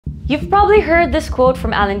You've probably heard this quote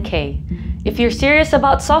from Alan Kay: "If you're serious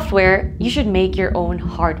about software, you should make your own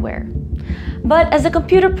hardware." But as a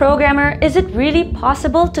computer programmer, is it really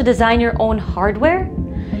possible to design your own hardware?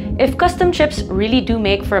 If custom chips really do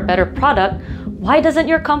make for a better product, why doesn't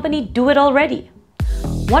your company do it already?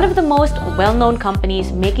 One of the most well-known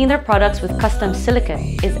companies making their products with custom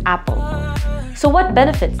silicon is Apple. So what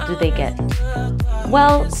benefits do they get?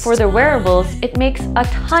 Well, for their wearables, it makes a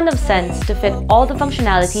ton of sense to fit all the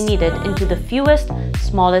functionality needed into the fewest,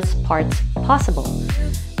 smallest parts possible.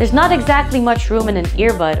 There's not exactly much room in an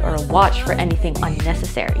earbud or a watch for anything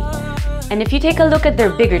unnecessary. And if you take a look at their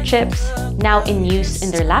bigger chips, now in use in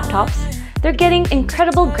their laptops, they're getting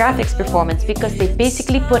incredible graphics performance because they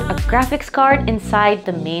basically put a graphics card inside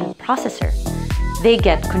the main processor. They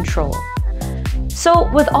get control. So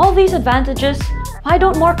with all these advantages, why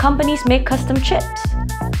don't more companies make custom chips?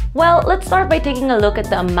 Well, let's start by taking a look at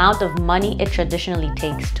the amount of money it traditionally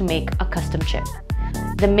takes to make a custom chip.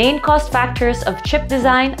 The main cost factors of chip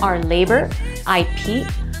design are labor, IP,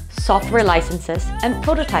 software licenses, and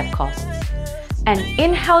prototype costs. An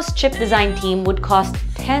in-house chip design team would cost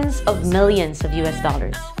tens of millions of US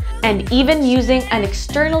dollars. And even using an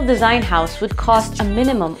external design house would cost a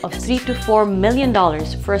minimum of $3 to $4 million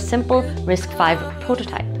for a simple RISC-V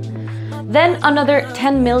prototype. Then another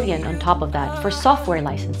 $10 million on top of that for software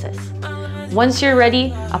licenses. Once you're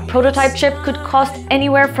ready, a prototype chip could cost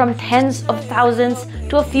anywhere from tens of thousands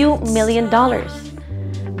to a few $1,000,000.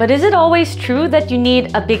 But is it always true that you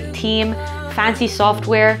need a big team, fancy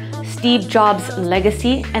software, Steve Jobs'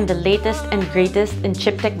 legacy, and the latest and greatest in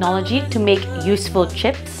chip technology to make useful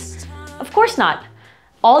chips? Of course not.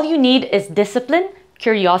 All you need is discipline,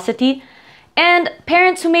 curiosity, and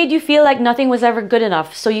parents who made you feel like nothing was ever good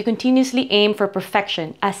enough, so you continuously aim for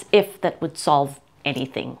perfection as if that would solve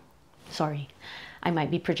anything. Sorry, I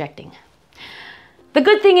might be projecting. The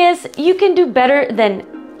good thing is, you can do better than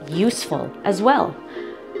useful as well.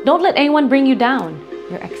 Don't let anyone bring you down,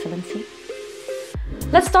 Your Excellency.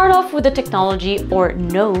 Let's start off with the technology, or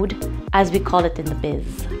node, as we call it in the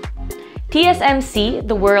biz. TSMC,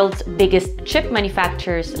 the world's biggest chip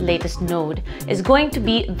manufacturer's latest node, is going to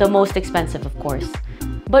be the most expensive, of course.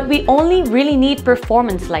 But we only really need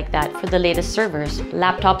performance like that for the latest servers,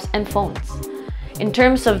 laptops, and phones. In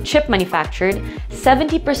terms of chip manufactured,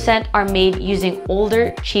 70% are made using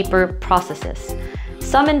older, cheaper processes.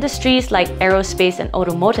 Some industries like aerospace and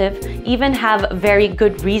automotive even have very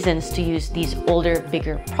good reasons to use these older,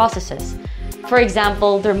 bigger processes. For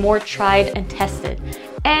example, they're more tried and tested,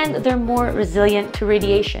 and they're more resilient to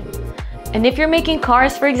radiation. And if you're making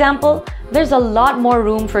cars, for example, there's a lot more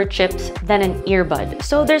room for chips than an earbud,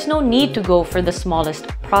 so there's no need to go for the smallest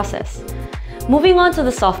process. Moving on to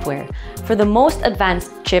the software. For the most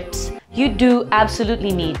advanced chips, you do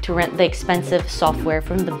absolutely need to rent the expensive software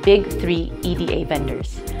from the big three EDA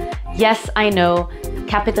vendors. Yes, I know,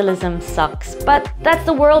 capitalism sucks, but that's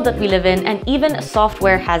the world that we live in, and even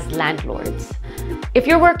software has landlords. If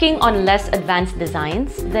you're working on less advanced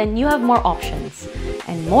designs, then you have more options.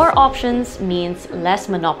 And more options means less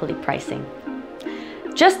monopoly pricing.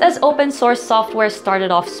 Just as open source software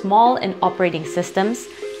started off small in operating systems,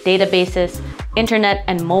 databases, internet,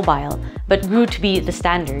 and mobile, but grew to be the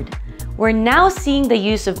standard, we're now seeing the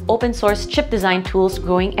use of open source chip design tools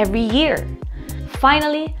growing every year.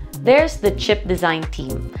 Finally, there's the chip design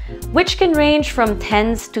team, which can range from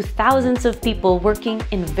tens to thousands of people working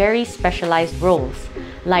in very specialized roles,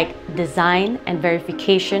 like design and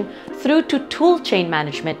verification, through to tool chain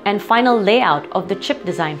management and final layout of the chip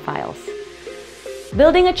design files.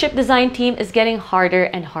 Building a chip design team is getting harder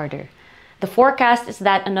and harder. The forecast is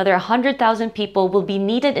that another 100,000 people will be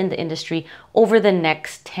needed in the industry over the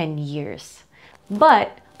next 10 years.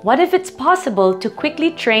 But what if it's possible to quickly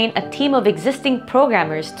train a team of existing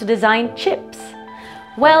programmers to design chips?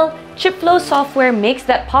 Well, ChipFlow software makes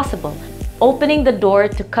that possible, opening the door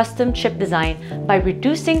to custom chip design by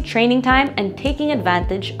reducing training time and taking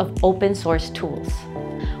advantage of open source tools.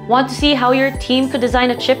 Want to see how your team could design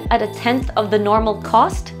a chip at 1/10 of the normal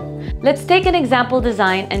cost? Let's take an example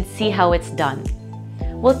design and see how it's done.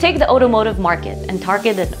 We'll take the automotive market and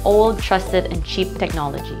target an old, trusted, and cheap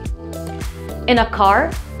technology. In a car,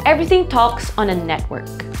 everything talks on a network.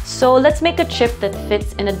 So let's make a chip that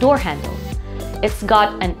fits in a door handle. It's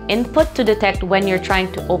got an input to detect when you're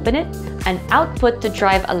trying to open it, an output to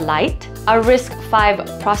drive a light, a RISC-V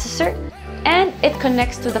processor, and it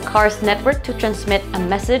connects to the car's network to transmit a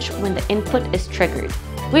message when the input is triggered.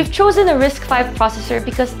 We've chosen a RISC-V processor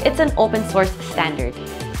because it's an open source standard.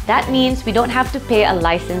 That means we don't have to pay a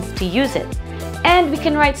license to use it. And we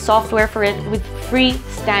can write software for it with free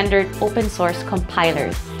standard open source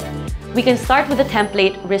compilers. We can start with the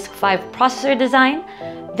template RISC-V processor design.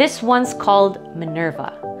 This one's called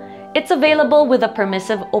Minerva. It's available with a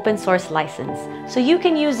permissive open source license, so you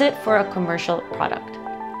can use it for a commercial product.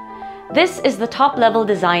 This is the top-level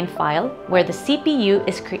design file where the CPU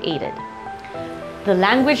is created. The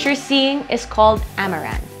language you're seeing is called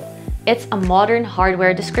Amaranth. It's a modern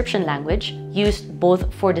hardware description language used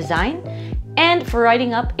both for design and for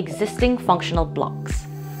writing up existing functional blocks.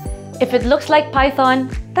 If it looks like Python,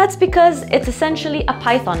 that's because it's essentially a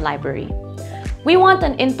Python library. We want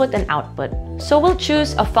an input and output, so we'll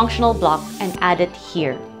choose a functional block and add it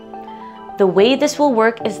here. The way this will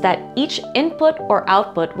work is that each input or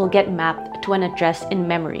output will get mapped to an address in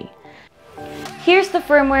memory. Here's the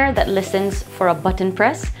firmware that listens for a button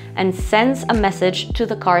press and sends a message to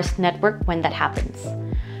the car's network when that happens.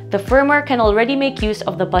 The firmware can already make use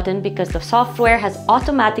of the button because the software has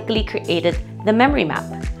automatically created the memory map.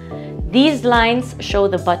 These lines show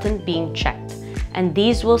the button being checked, and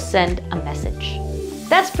these will send a message.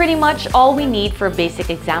 That's pretty much all we need for a basic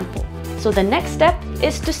example. So the next step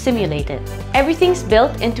is to simulate it. Everything's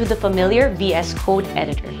built into the familiar VS Code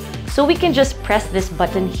editor. So we can just press this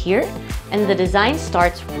button here and the design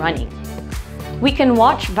starts running. We can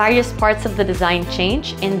watch various parts of the design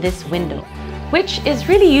change in this window, which is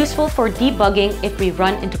really useful for debugging if we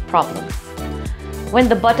run into problems. When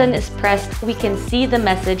the button is pressed, we can see the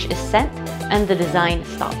message is sent and the design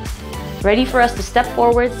stops, ready for us to step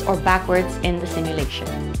forwards or backwards in the simulation.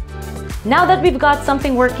 Now that we've got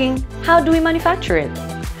something working, how do we manufacture it?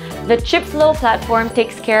 The ChipFlow platform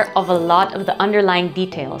takes care of a lot of the underlying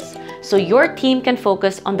details, so your team can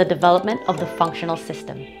focus on the development of the functional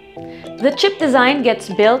system. The chip design gets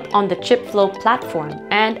built on the ChipFlow platform,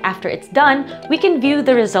 and after it's done, we can view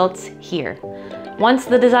the results here. Once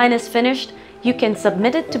the design is finished, you can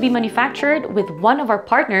submit it to be manufactured with one of our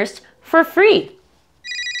partners for free.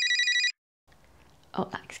 Oh,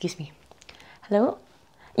 excuse me. Hello?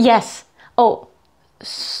 Yes. Oh,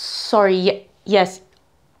 sorry. Yes.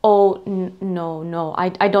 Oh, no.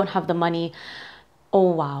 I don't have the money.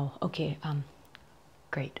 Oh, wow. Okay.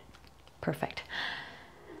 Great. Perfect.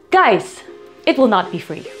 Guys, it will not be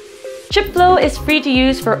free. ChipFlow is free to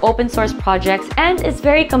use for open source projects and is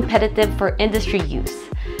very competitive for industry use.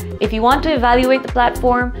 If you want to evaluate the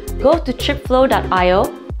platform, go to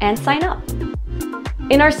chipflow.io and sign up.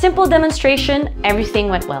 In our simple demonstration, everything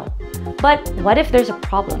went well. But what if there's a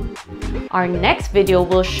problem? Our next video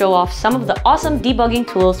will show off some of the awesome debugging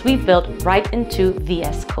tools we've built right into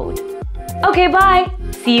VS Code. Okay, bye!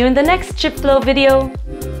 See you in the next ChipFlow video!